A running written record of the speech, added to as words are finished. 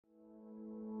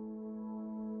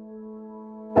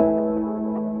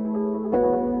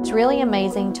It's really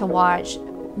amazing to watch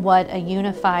what a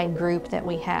unified group that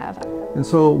we have. And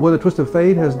so what A Twist of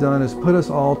Fate has done is put us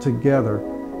all together.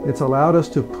 It's allowed us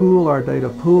to pool our data,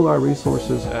 pool our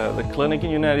resources. The clinic in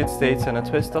the United States and A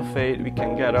Twist of Fate, we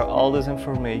can gather all this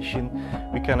information,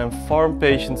 we can inform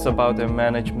patients about their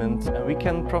management, and we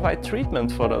can provide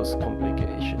treatment for those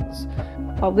complications.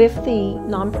 With the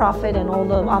nonprofit and all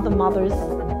the other mothers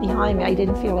behind me, I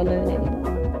didn't feel alone anymore.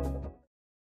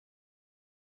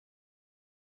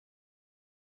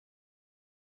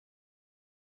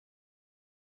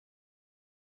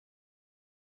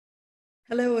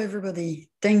 Hello, everybody.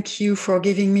 Thank you for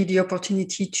giving me the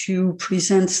opportunity to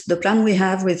present the plan we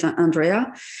have with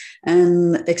Andrea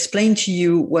and explain to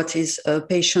you what is a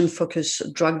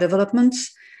patient-focused drug development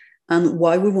and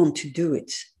why we want to do it.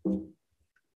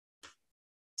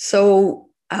 So,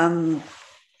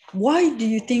 why do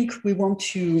you think we want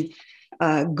to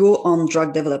go on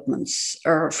drug developments?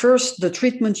 First, the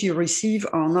treatment you receive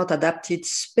are not adapted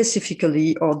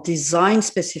specifically or designed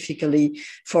specifically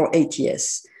for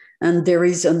ATS. And there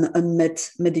is an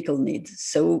unmet medical need.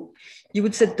 So you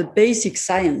would say the basic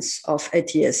science of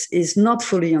ATS is not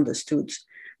fully understood,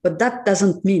 but that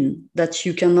doesn't mean that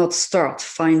you cannot start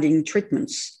finding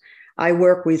treatments. I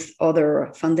work with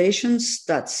other foundations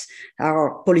that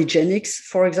are polygenics,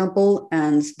 for example,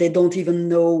 and they don't even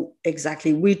know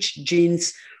exactly which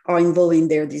genes are involved in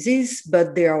their disease,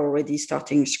 but they are already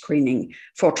starting screening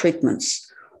for treatments.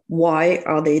 Why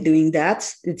are they doing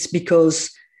that? It's because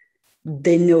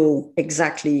they know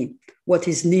exactly what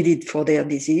is needed for their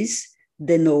disease,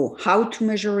 they know how to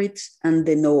measure it, and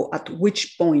they know at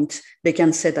which point they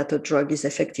can say that a drug is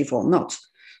effective or not.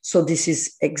 So this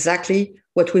is exactly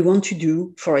what we want to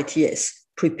do for ATS,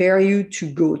 prepare you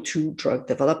to go to drug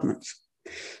development.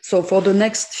 So for the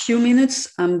next few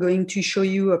minutes, I'm going to show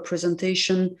you a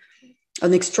presentation,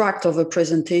 an extract of a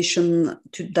presentation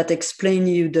that explains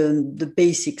you the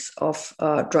basics of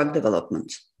drug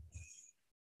development.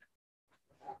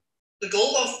 The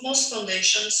goal of most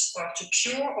foundations are to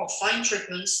cure or find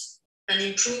treatments and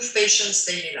improve patients'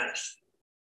 daily life.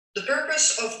 The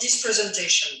purpose of this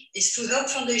presentation is to help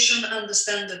foundations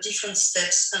understand the different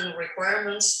steps and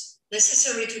requirements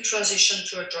necessary to transition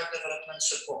to a drug development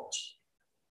support.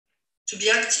 To be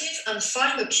active and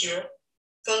find a cure,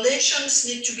 foundations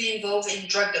need to be involved in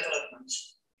drug development.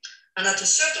 And at a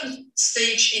certain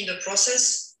stage in the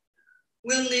process,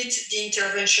 will need the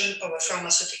intervention of a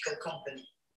pharmaceutical company.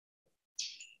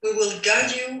 We will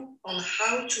guide you on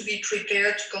how to be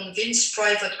prepared to convince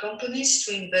private companies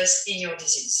to invest in your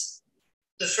disease.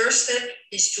 The first step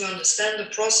is to understand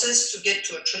the process to get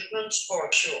to a treatment or a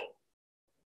cure,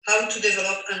 how to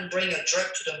develop and bring a drug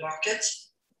to the market,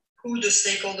 who the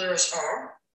stakeholders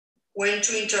are, when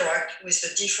to interact with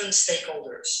the different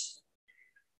stakeholders.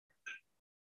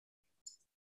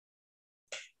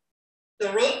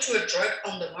 The road to a drug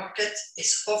on the market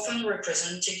is often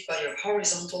represented by a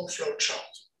horizontal flowchart.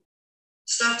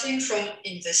 Starting from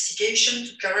investigation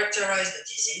to characterize the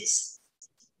disease,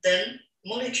 then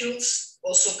molecules,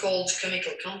 also called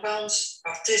chemical compounds,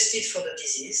 are tested for the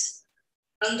disease,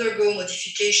 undergo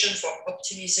modification for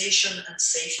optimization and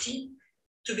safety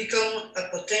to become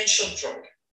a potential drug.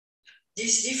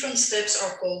 These different steps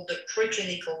are called the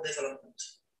preclinical development.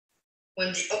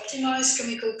 When the optimized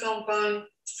chemical compound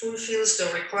fulfills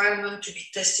the requirement to be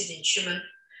tested in human,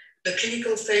 the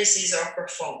clinical phases are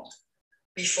performed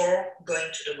before going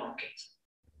to the market.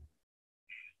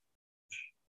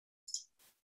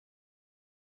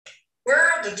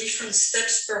 Where are the different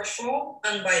steps performed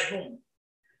and by whom?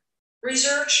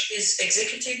 Research is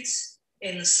executed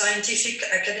in scientific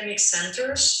academic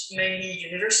centers, mainly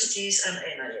universities and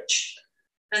NIH,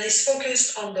 and is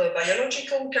focused on the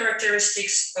biological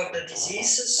characteristics of the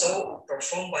disease, so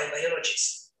performed by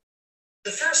biologists.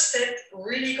 The first step,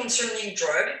 really concerning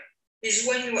drug, is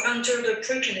when you enter the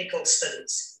preclinical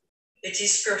studies. It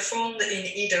is performed in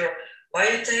either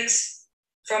biotechs,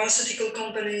 pharmaceutical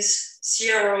companies,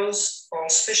 CROs, or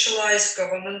specialized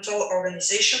governmental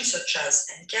organizations such as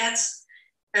NCATs,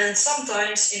 and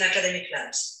sometimes in academic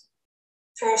labs.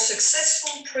 For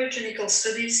successful preclinical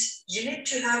studies, you need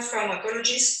to have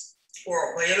pharmacologists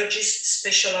or biologists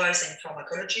specialized in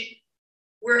pharmacology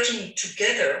working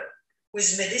together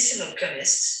with medicinal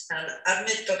chemists and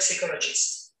admit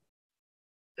toxicologists.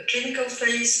 The clinical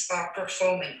phase are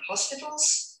performed in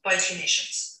hospitals by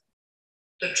clinicians.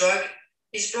 The drug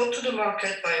is brought to the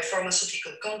market by a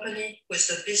pharmaceutical company with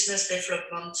the business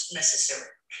development necessary.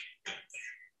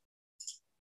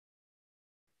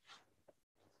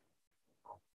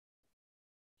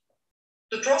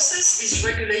 The process is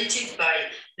regulated by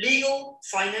legal,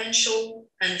 financial,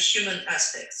 and human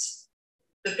aspects.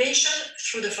 The patient,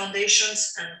 through the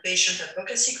foundations and patient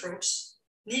advocacy groups,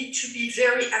 need to be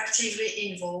very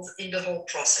actively involved in the whole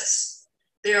process.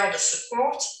 They are the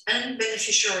support and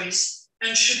beneficiaries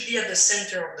and should be at the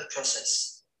center of the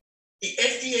process. The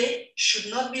FDA should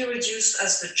not be reduced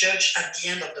as the judge at the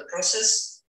end of the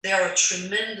process. They are a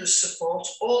tremendous support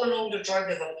all along the drug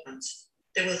development.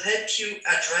 They will help you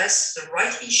address the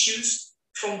right issues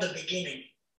from the beginning,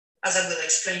 as I will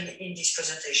explain in this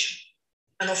presentation.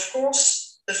 And of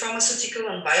course, the pharmaceutical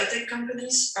and biotech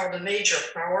companies are the major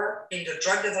power in the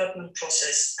drug development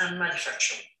process and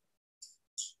manufacturing.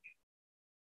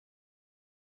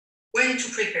 When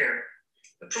to prepare?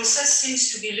 The process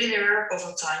seems to be linear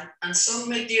over time, and some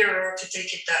make the error to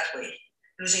take it that way,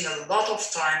 losing a lot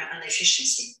of time and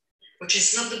efficiency, which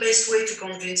is not the best way to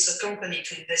convince a company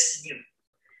to invest in you.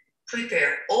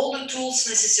 Prepare all the tools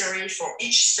necessary for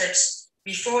each step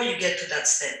before you get to that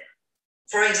step.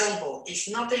 For example, if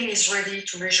nothing is ready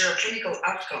to measure clinical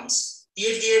outcomes, the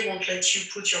FDA won't let you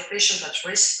put your patient at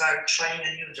risk by trying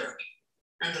a new drug.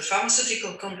 And the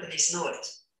pharmaceutical companies know it.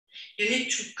 You need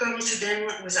to come to them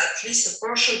with at least a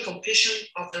partial completion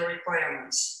of the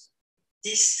requirements.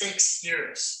 This takes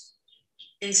years.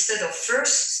 Instead of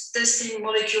first testing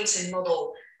molecules in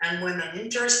model, and when an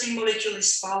interesting molecule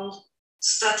is found,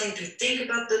 starting to think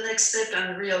about the next step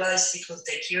and realize it will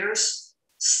take years,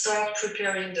 start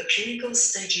preparing the clinical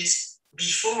stages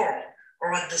before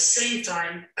or at the same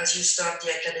time as you start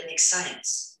the academic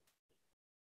science.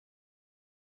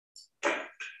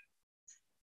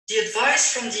 The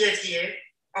advice from the FDA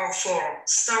are for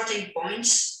starting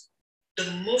points. The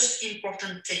most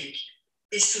important thing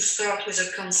is to start with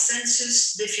a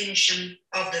consensus definition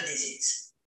of the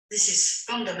disease. This is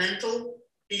fundamental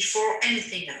before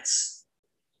anything else.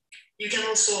 You can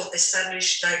also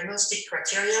establish diagnostic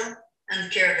criteria and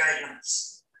care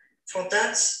guidelines. For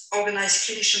that, organize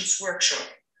clinicians' workshop.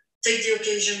 Take the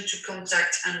occasion to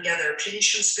contact and gather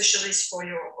clinician specialists of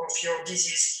your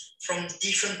disease from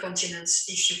different continents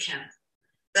if you can.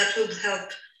 That will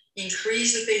help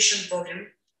increase the patient volume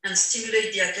and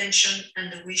stimulate the attention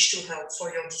and the wish to help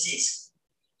for your disease.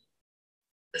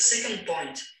 The second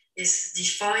point is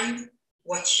define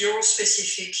what your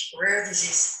specific rare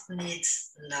disease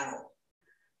needs now.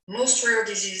 Most rare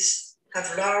diseases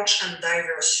have large and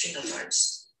diverse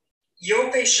phenotypes.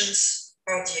 Your patients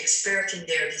are the expert in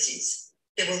their disease.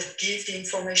 They will give the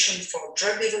information for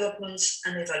drug development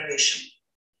and evaluation.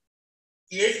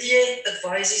 The FDA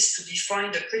advises to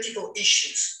define the critical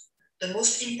issues, the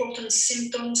most important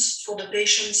symptoms for the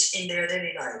patients in their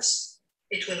daily lives.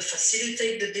 It will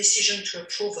facilitate the decision to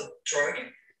approve a drug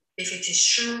if it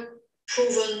is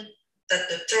proven that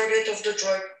the target of the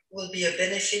drug will be a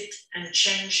benefit and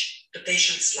change the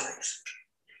patient's life.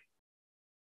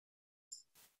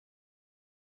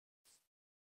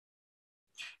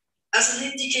 As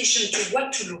an indication to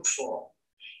what to look for,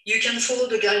 you can follow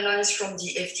the guidelines from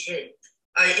the FDA.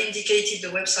 I indicated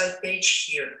the website page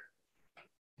here.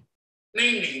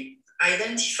 Mainly,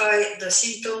 identify the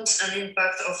symptoms and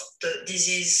impact of the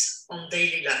disease on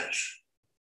daily life,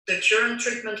 the current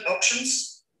treatment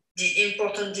options, the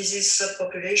important disease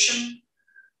subpopulation,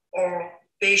 or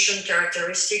patient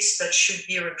characteristics that should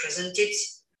be represented,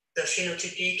 the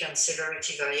phenotypic and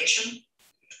severity variation,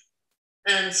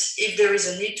 and if there is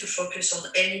a need to focus on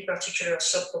any particular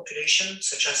subpopulation,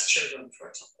 such as children, for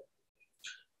example.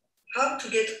 How to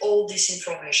get all this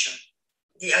information?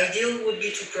 The ideal would be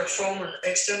to perform an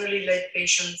externally led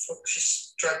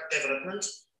patient-focused drug development,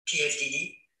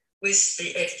 PFDD, with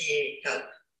the FDA help.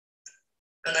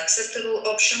 An acceptable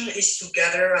option is to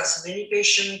gather as many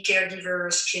patient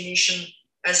caregivers, clinicians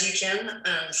as you can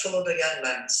and follow the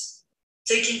guidelines.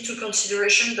 Take into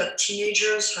consideration that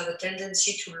teenagers have a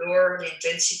tendency to lower the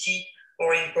intensity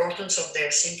or importance of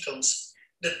their symptoms.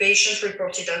 The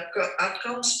patient-reported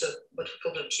outcomes, what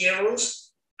we call the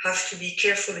PROs, have to be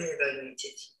carefully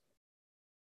evaluated.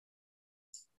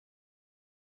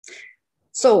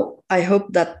 So I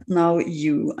hope that now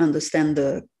you understand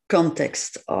the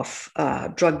context of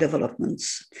drug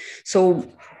developments. So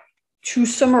to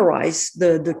summarize,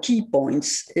 the key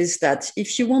points is that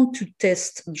if you want to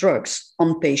test drugs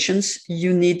on patients,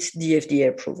 you need the FDA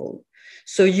approval.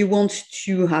 So you want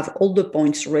to have all the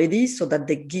points ready so that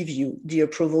they give you the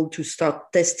approval to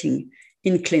start testing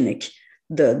in clinic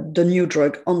the new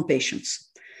drug on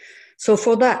patients. So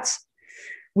for that,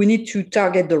 we need to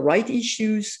target the right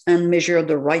issues and measure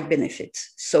the right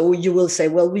benefits. So you will say,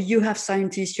 well, you have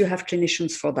scientists, you have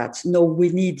clinicians for that. No, we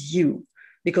need you,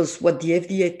 because what the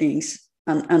FDA thinks,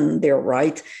 and they're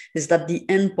right, is that the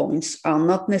endpoints are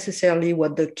not necessarily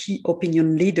what the key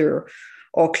opinion leader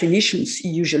or clinicians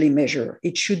usually measure.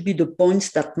 It should be the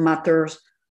points that matter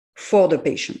for the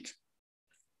patient.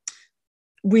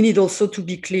 We need also to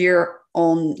be clear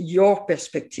on your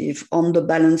perspective on the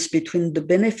balance between the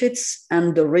benefits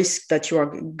and the risk that you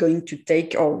are going to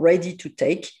take or ready to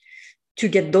take to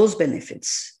get those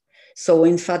benefits. So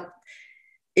in fact,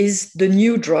 is the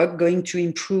new drug going to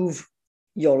improve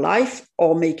your life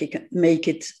or make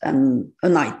it a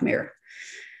nightmare?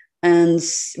 And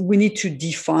we need to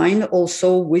define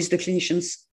also with the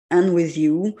clinicians and with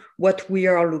you what we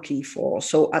are looking for.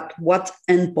 So at what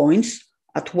endpoints,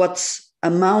 at what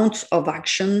amount of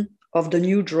action of the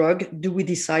new drug do we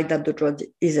decide that the drug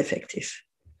is effective?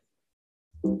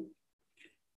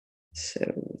 So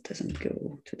it doesn't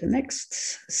go to the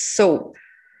next. So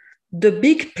the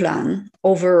big plan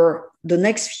over the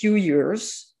next few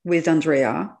years with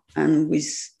Andrea and with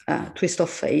Twist of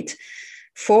Fate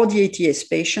for the ATS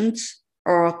patients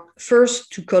are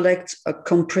first to collect a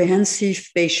comprehensive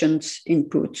patient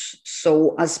input.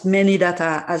 So as many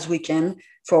data as we can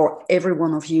for every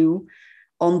one of you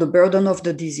on the burden of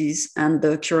the disease and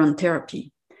the current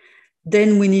therapy.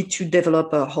 Then we need to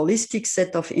develop a holistic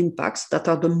set of impacts that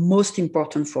are the most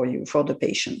important for you, for the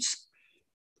patients.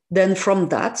 Then from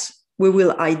that, we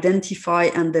will identify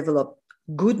and develop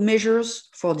good measures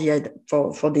for the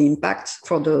impact,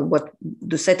 for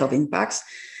the set of impacts,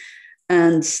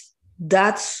 and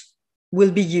that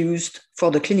will be used for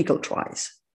the clinical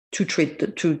trials to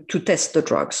test the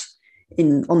drugs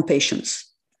on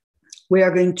patients. We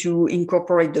are going to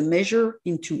incorporate the measure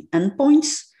into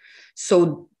endpoints,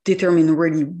 so determine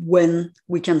really when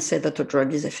we can say that a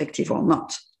drug is effective or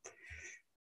not.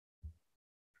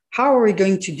 How are we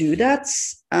going to do that?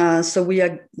 So we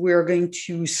are going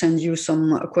to send you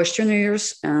some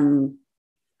questionnaires and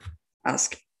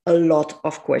ask a lot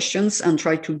of questions and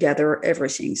try to gather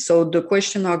everything. So the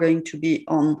questions are going to be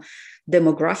on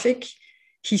demographic,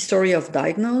 history of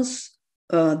diagnosis,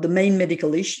 the main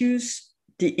medical issues,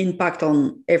 the impact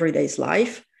on everyday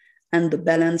life, and the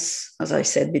balance, as I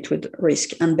said, between risk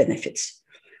and benefits.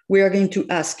 We are going to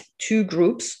ask two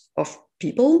groups of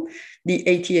people, the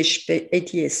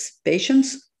ATS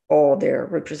patients or their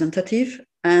representative,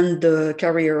 and the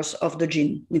carriers of the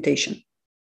gene mutation.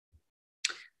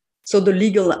 So the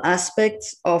legal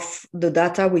aspects of the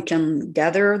data we can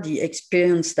gather, the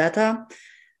experience data,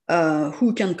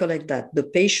 who can collect that? The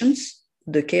patients,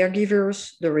 the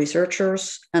caregivers, the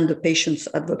researchers, and the patients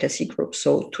advocacy group,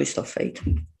 so Twist of Fate.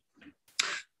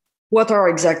 What are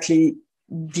exactly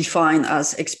defined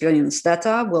as experience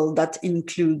data? Well, that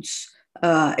includes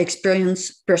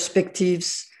experience,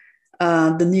 perspectives,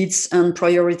 the needs and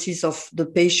priorities of the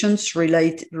patients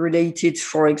related,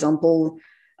 for example,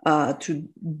 to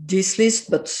this list,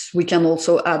 but we can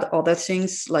also add other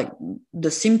things like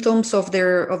the symptoms of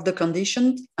the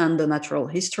condition and the natural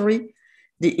history,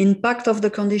 the impact of the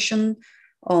condition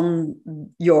on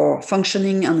your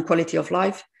functioning and quality of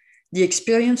life, the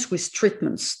experience with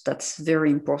treatments, that's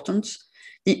very important,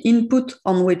 the input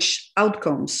on which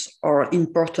outcomes are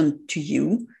important to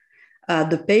you,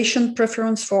 the patient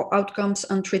preference for outcomes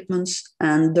and treatments,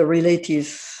 and the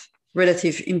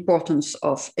relative importance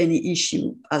of any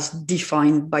issue as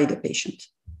defined by the patient.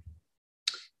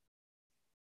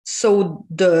 So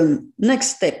the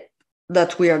next step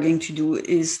that we are going to do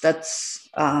is that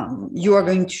you are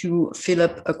going to fill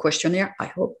up a questionnaire, I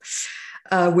hope.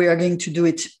 We are going to do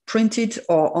it printed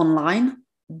or online.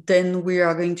 Then we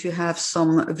are going to have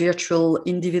some virtual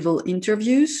individual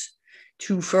interviews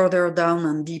to further down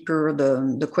and deeper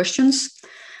the questions.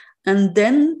 And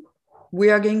then we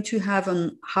are going to have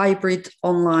a hybrid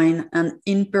online and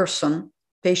in-person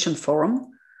patient forum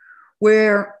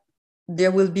where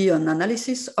there will be an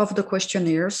analysis of the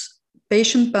questionnaires,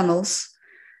 patient panels,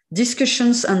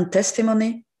 discussions and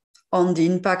testimony on the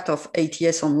impact of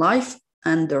ATS on life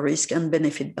and the risk and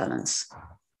benefit balance.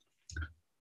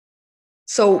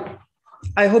 So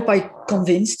I hope I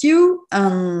convinced you,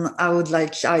 and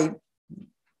I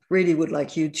really would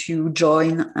like you to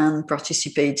join and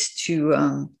participate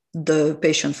to the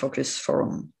patient focus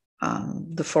forum.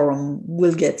 The forum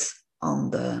will get on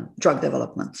the drug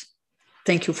development.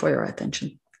 Thank you for your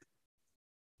attention.